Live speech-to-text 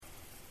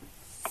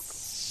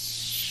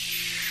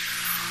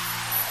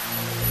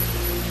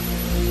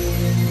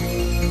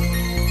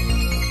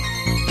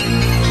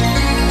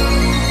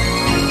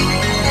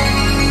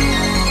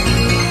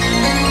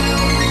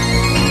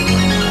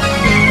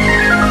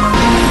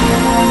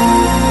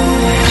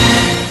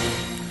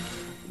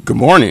Good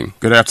morning,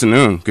 good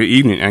afternoon, good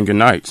evening, and good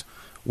night.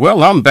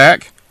 Well, I'm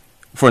back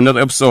for another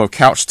episode of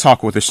Couch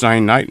Talk with the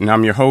Shining Knight, and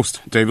I'm your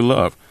host, David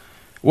Love.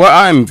 Well,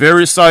 I'm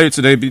very excited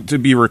today to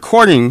be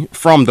recording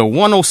from the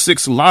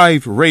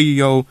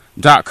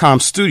 106liveradio.com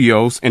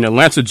studios in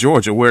Atlanta,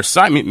 Georgia, where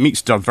excitement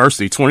meets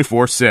diversity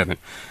 24/7.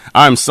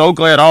 I'm so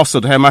glad also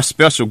to have my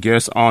special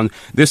guest on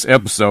this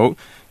episode.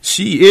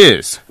 She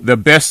is the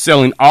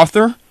best-selling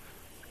author,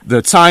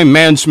 the time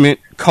management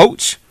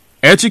coach,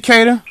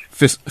 educator,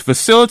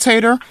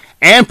 facilitator,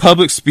 and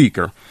public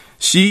speaker.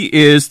 She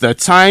is the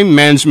time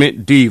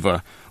management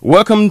diva.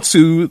 Welcome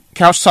to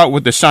Couch Talk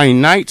with the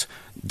Shining Knight,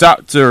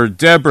 Dr.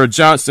 Deborah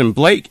Johnson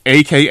Blake,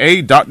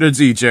 a.k.a. Dr.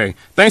 DJ.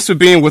 Thanks for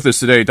being with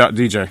us today, Dr.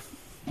 DJ.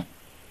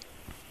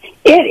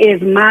 It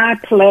is my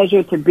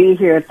pleasure to be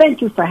here.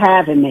 Thank you for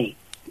having me.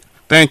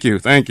 Thank you.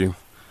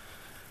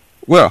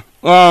 Well,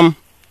 let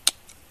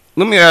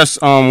me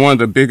ask one of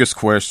the biggest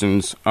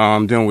questions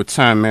dealing with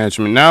time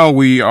management. Now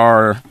we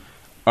are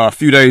a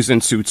few days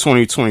into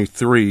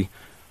 2023.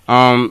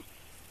 I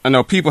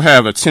know people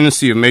have a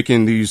tendency of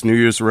making these New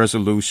Year's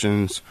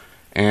resolutions,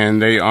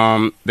 and they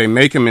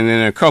make them, and then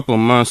in a couple of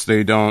months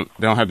they don't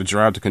have the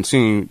drive to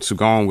continue to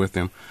go on with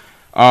them.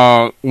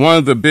 One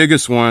of the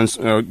biggest ones,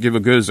 give a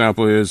good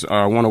example, is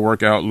I want to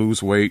work out,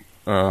 lose weight,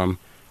 or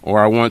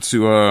I want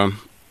to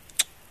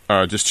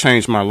just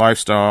change my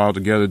lifestyle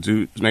altogether,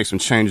 make some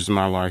changes in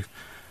my life.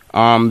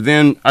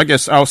 Then I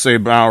guess I'll say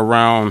about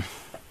around,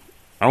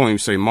 I won't even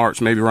say March,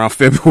 maybe around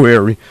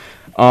February,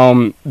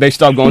 they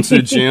stop going to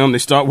the gym, they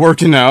stop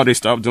working out, they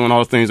stop doing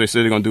all the things they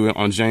said they're going to do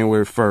on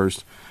January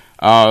 1st.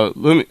 So I'm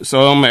going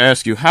to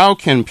ask you, how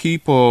can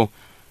people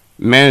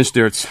manage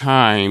their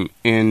time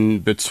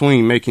in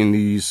between making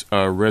these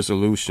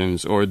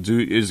resolutions, or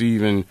is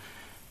it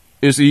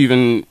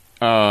even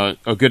a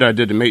good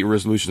idea to make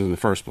resolutions in the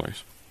first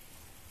place?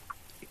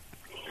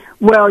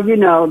 Well,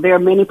 there are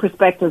many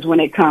perspectives when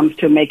it comes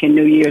to making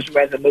New Year's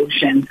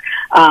resolutions,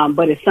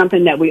 but it's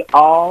something that we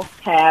all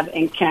have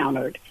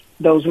encountered.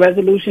 Those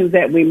resolutions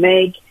that we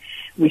make,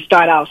 we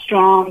start out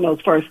strong,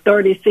 those first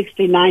 30,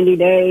 60, 90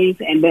 days,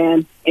 and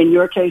then in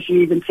your case,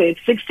 you even said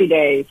 60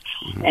 days,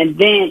 and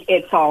then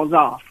it falls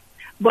off.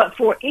 But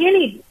for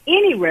any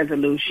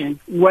resolution,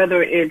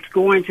 whether it's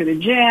going to the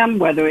gym,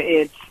 whether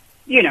it's,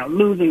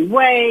 losing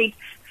weight,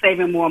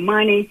 saving more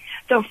money,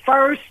 the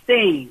first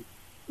thing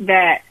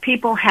that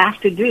people have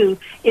to do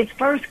is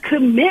first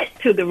commit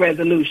to the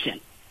resolution.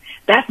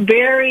 That's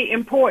very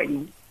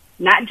important.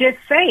 Not just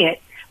say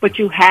it, but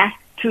you have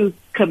to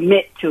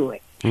commit to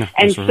it. Yeah,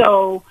 and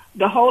so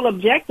the whole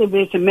objective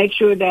is to make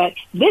sure that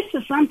this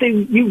is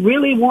something you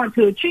really want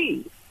to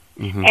achieve,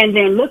 and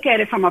then look at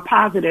it from a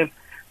positive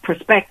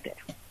perspective.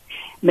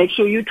 Make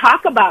sure you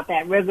talk about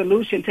that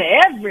resolution to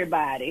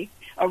everybody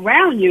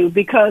around you,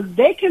 because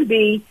they can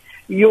be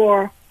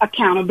your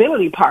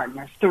accountability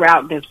partners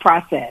throughout this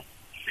process.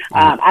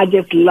 I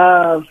just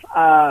love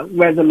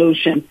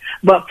resolution.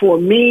 But for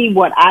me,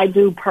 what I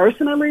do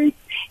personally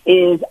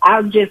is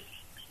I'll just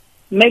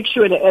make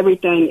sure that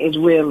everything is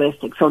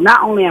realistic. So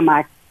not only am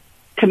I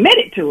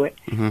committed to it,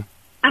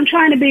 I'm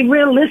trying to be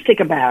realistic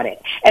about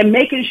it and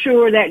making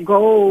sure that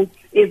goal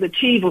is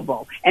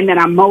achievable and that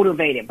I'm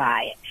motivated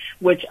by it,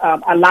 which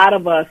a lot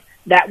of us,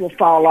 that will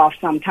fall off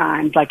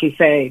sometimes, like you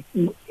say,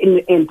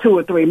 in 2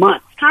 or 3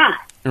 months' time.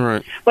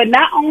 Right. But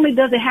not only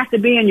does it have to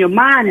be in your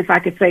mind, if I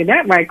could say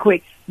that right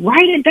quick,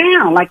 write it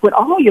down, like with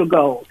all your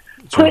goals.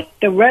 Put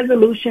the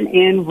resolution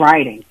in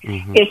writing.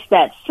 It's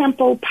that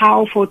simple,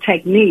 powerful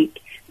technique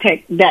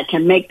that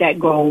can make that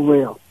goal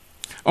real.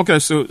 Okay,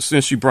 so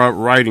since you brought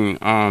writing,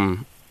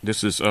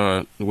 this is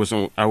I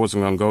wasn't going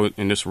to go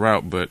in this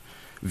route, but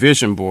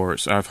vision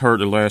boards. I've heard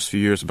the last few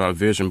years about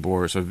vision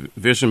boards. Are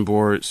vision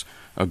boards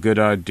a good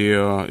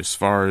idea as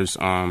far as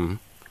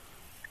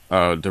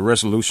the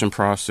resolution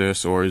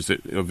process, or is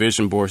it a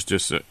vision board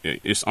just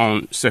its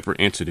own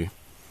separate entity?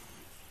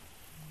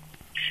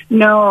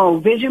 No,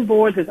 vision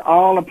boards is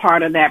all a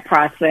part of that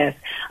process.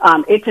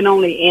 It can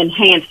only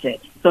enhance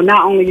it. So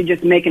not only you're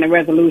just making a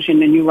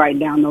resolution and you write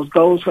down those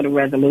goals for the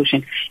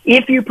resolution.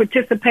 If you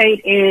participate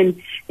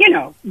in,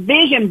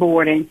 vision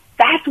boarding,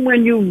 that's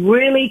when you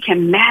really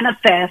can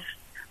manifest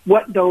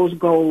what those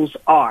goals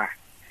are.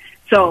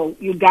 So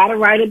you got to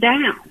write it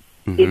down.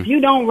 If you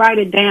don't write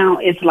it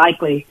down, it's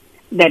likely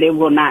that it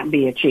will not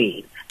be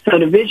achieved. So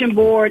the vision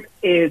board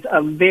is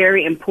a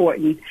very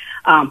important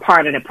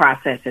part of the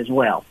process as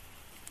well.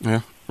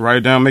 Yeah, write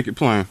it down, make it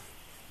plain.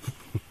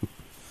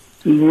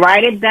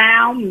 Write it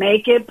down,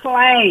 make it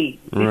plain.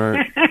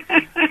 Right.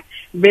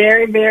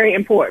 Very, very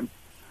important.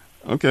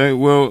 Okay,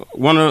 well,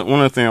 one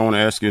other thing I want to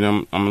ask you,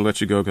 I'm going to let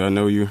you go because I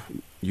know you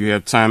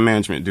have time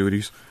management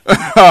duties.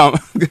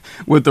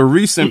 With the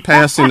recent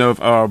passing of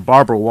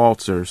Barbara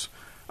Walters,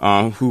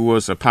 who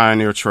was a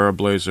pioneer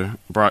trailblazer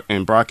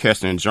in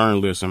broadcasting and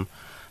journalism,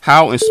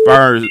 how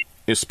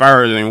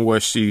inspiring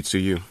was she to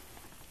you?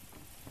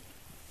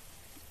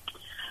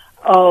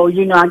 Oh,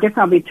 I guess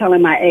I'll be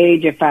telling my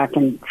age if I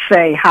can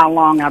say how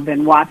long I've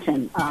been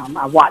watching.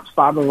 I watched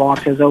Barbara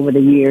Walters over the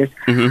years.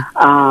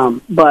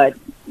 But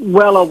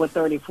well over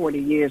 30, 40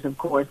 years, of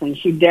course, and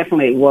she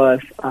definitely was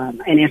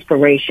an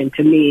inspiration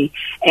to me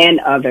and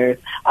others.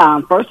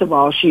 First of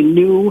all, she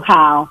knew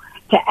how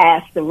to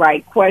ask the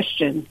right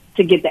questions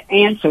to get the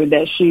answer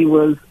that she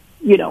was,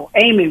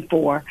 aiming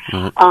for.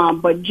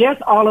 But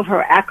just all of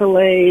her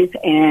accolades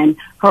and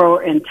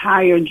her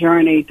entire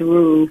journey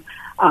through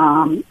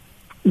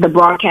the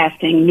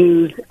broadcasting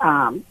news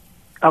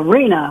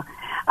arena,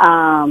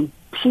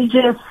 she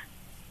just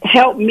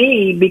helped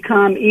me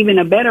become even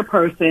a better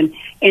person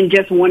in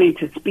just wanting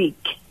to speak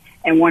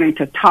and wanting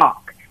to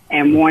talk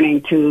and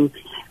wanting to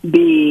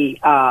be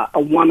a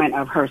woman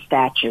of her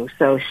stature.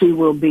 So she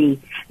will be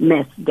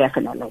missed,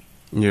 definitely.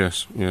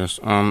 Yes.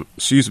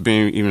 She's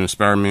been even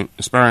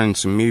inspiring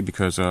to me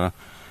because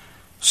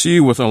she,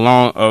 with a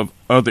lot of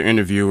other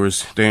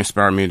interviewers, they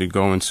inspired me to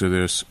go into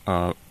this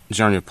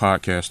journey of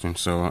podcasting.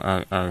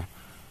 So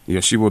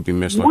she will be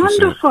missed. Like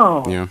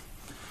Wonderful. You said.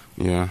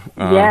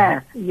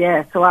 Yeah.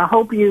 Yes. So I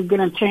hope you get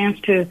a chance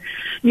to,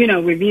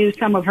 review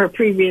some of her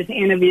previous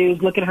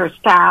interviews, look at her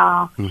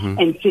style,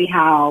 and see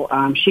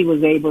how she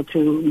was able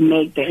to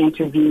make the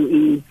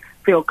interviewee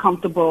feel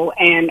comfortable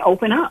and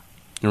open up.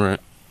 Right.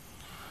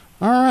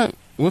 All right.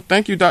 Well,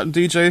 thank you, Dr.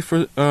 DJ,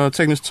 for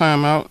taking this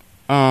time out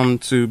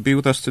to be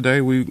with us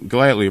today. We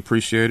gladly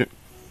appreciate it.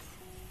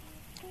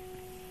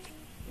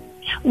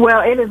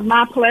 Well, it is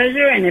my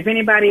pleasure, and if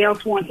anybody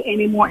else wants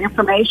any more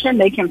information,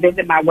 they can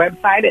visit my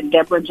website at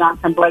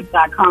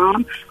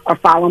DeborahJohnsonBlake.com or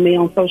follow me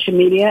on social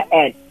media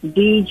at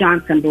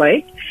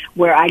DJohnsonBlake,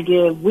 where I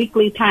give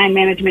weekly time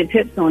management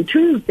tips on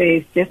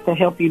Tuesdays just to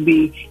help you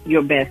be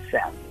your best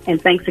self.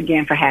 And thanks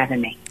again for having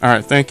me. All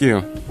right, thank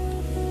you.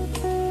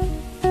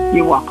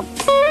 You're welcome.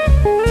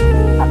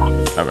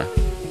 Bye-bye. Bye-bye.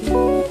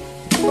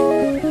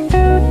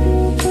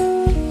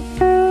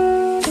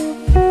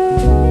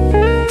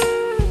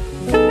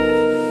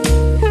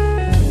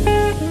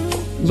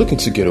 Looking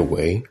to get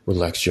away,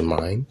 relax your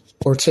mind,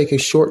 or take a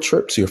short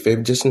trip to your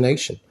favorite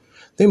destination?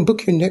 Then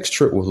book your next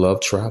trip with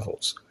Love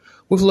Travels.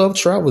 With Love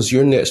Travels,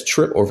 your next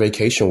trip or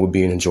vacation will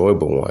be an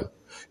enjoyable one.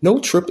 No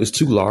trip is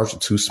too large or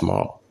too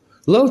small.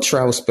 Love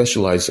Travels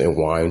specializes in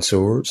wine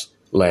tours,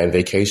 land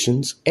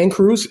vacations, and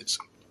cruises.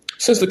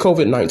 Since the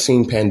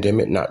COVID-19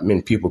 pandemic, not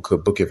many people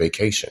could book a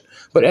vacation,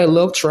 but at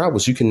Love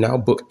Travels, you can now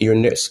book your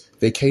next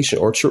vacation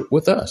or trip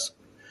with us.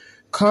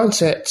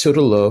 Contact Tilda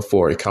Love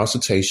for a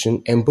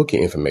consultation and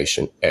booking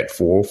information at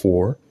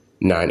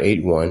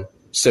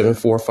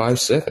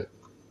 404-981-7457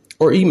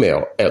 or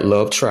email at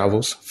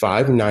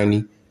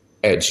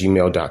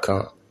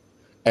lovetravels590@gmail.com.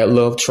 At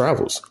Love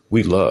Travels,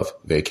 we love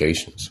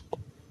vacations.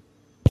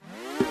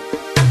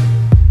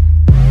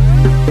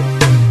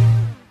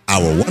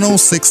 Our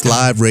 106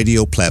 Live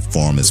radio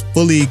platform is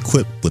fully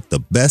equipped with the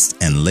best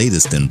and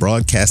latest in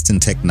broadcasting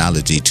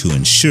technology to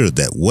ensure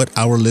that what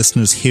our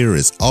listeners hear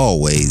is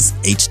always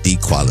HD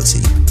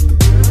quality.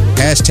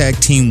 Hashtag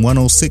Team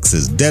 106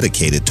 is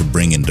dedicated to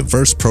bringing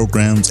diverse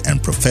programs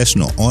and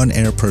professional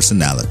on-air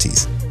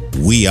personalities.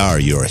 We are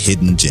your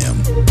hidden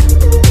gem.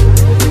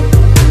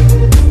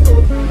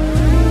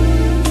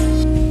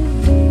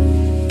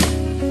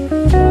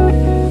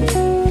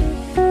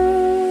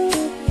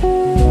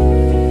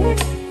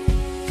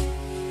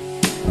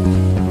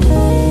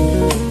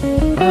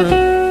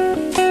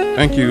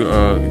 Thank you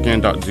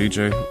again, Dr.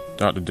 DJ,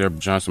 Dr. Deborah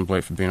Johnson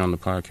Blake, for being on the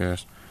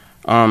podcast.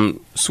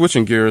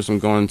 Switching gears, I'm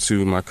going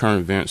to my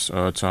current events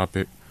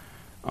topic.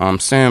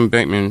 Sam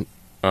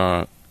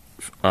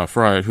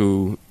Bankman-Fried,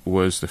 who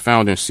was the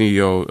founder and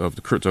CEO of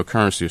the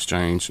cryptocurrency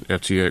exchange,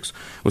 FTX,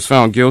 was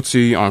found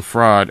guilty on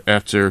fraud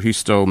after he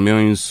stole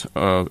millions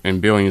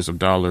and billions of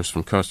dollars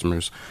from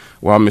customers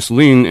while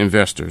misleading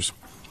investors.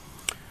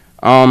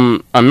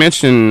 I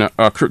mentioned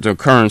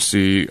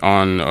cryptocurrency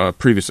on a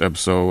previous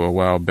episode a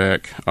while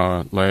back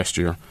last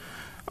year.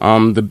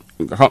 Calling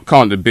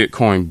it the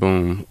Bitcoin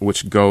boom,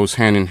 which goes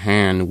hand in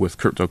hand with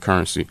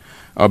cryptocurrency.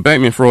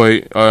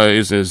 Bankman-Fried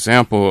is an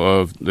example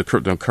of the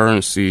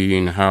cryptocurrency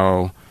and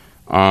how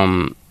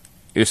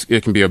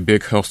it can be a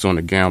big hustle and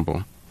a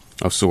gamble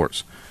of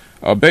sorts.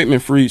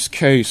 Bankman-Fried's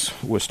case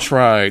was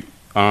tried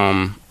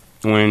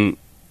when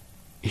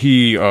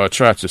he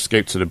tried to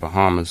escape to the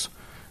Bahamas.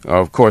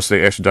 Of course,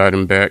 they extradited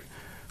him back,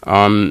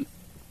 and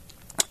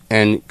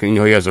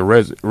he has a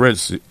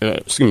residency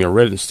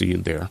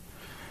there.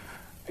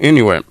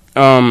 Anyway,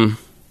 the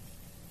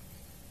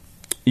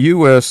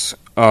U.S.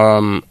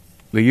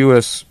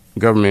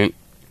 government,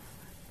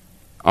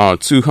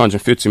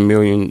 $250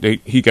 million.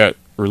 He got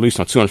released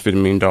on $250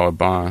 million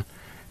bond,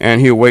 and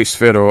he awaits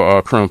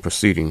federal criminal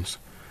proceedings.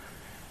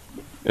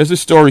 As this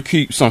story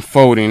keeps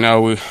unfolding, I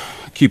will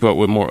keep up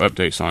with more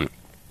updates on it.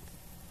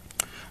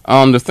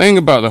 The thing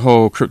about the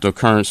whole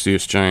cryptocurrency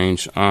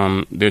exchange,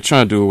 they're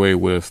trying to do away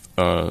with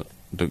the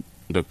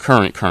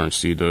current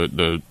currency,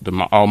 the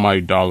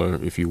almighty dollar,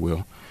 if you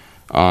will.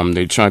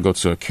 They're trying to go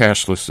to a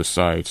cashless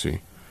society.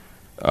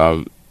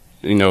 There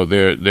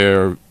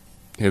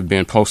have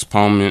been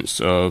postponements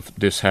of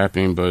this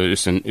happening, but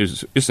it's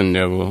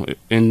inevitable.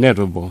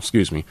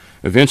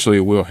 Eventually,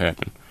 it will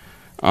happen.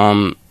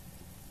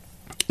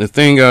 the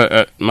thing,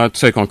 my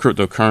take on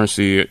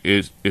cryptocurrency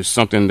is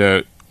something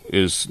that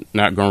is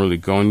not going to really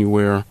go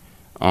anywhere.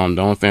 The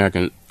only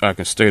thing I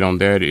can state on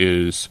that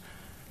is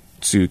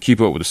to keep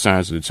up with the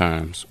signs of the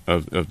times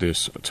of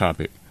this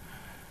topic.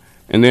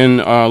 And then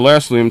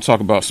lastly, I'm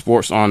talk about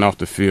sports on and off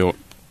the field.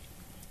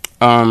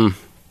 I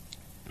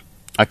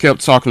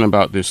kept talking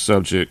about this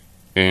subject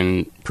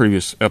in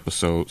previous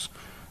episodes.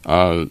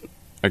 I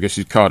guess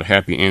you'd call it a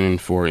happy ending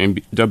for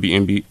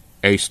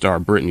WNBA star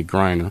Brittany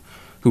Griner,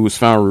 who was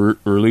found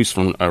released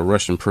from a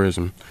Russian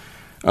prison.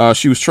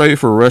 She was traded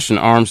for Russian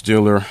arms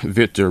dealer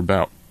Viktor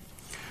Bout.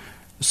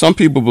 Some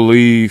people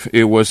believe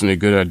it wasn't a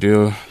good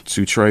idea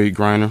to trade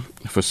Griner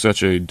for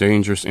such a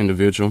dangerous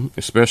individual,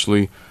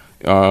 especially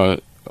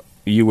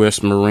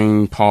U.S.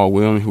 Marine Paul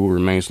Whelan, who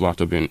remains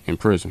locked up in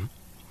prison.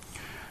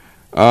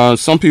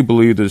 Some people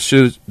believe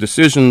the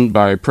decision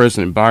by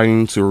President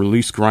Biden to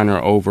release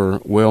Griner over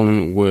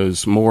Whelan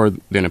was more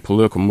than a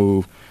political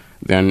move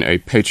than a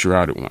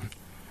patriotic one.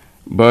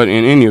 But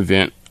in any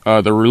event,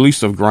 the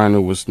release of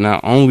Griner was not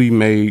only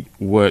made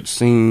what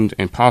seemed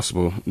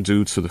impossible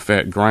due to the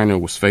fact Griner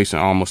was facing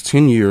almost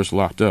 10 years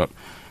locked up,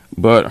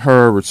 but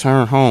her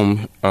return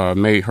home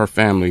made her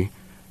family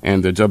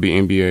and the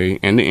WNBA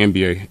and the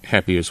NBA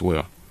happy as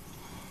well.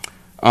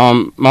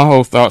 My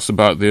whole thoughts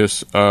about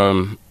this,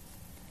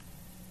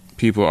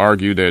 people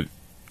argue that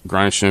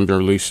Griner shouldn't have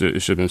been released. It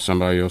should have been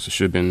somebody else. It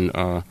should have been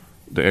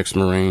the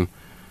ex-Marine.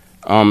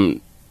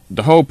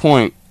 The whole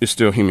point is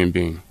still a human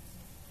being.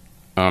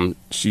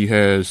 She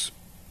has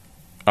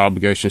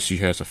obligations. She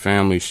has a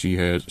family.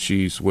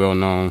 She's well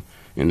known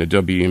in the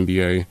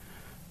WNBA.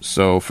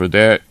 So for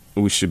that,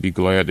 we should be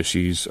glad that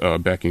she's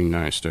back in the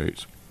United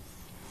States.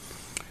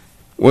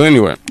 Well,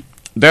 anyway,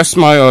 that's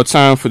my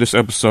time for this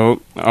episode.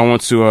 I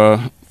want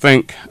to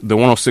thank the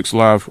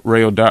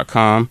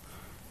 106liveradio.com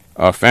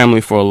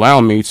family for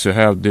allowing me to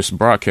have this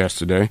broadcast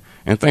today.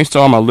 And thanks to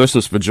all my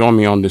listeners for joining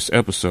me on this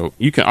episode.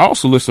 You can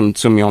also listen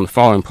to me on the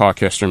following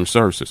podcast streaming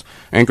services: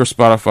 Anchor,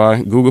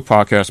 Spotify, Google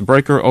Podcasts,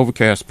 Breaker,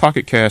 Overcast,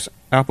 Pocket Cast,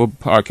 Apple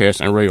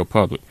Podcasts, and Radio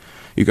Public.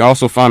 You can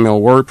also find me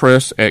on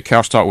WordPress at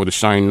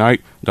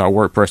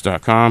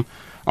couchtalkwithashineknight.wordpress.com.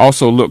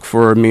 Also look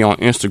for me on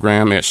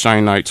Instagram at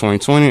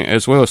ShineKnight2020,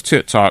 as well as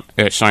TikTok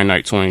at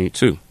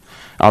ShineKnight22.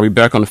 I'll be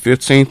back on the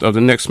 15th of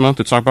the next month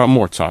to talk about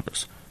more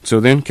topics. Till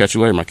then, catch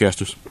you later, my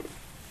casters.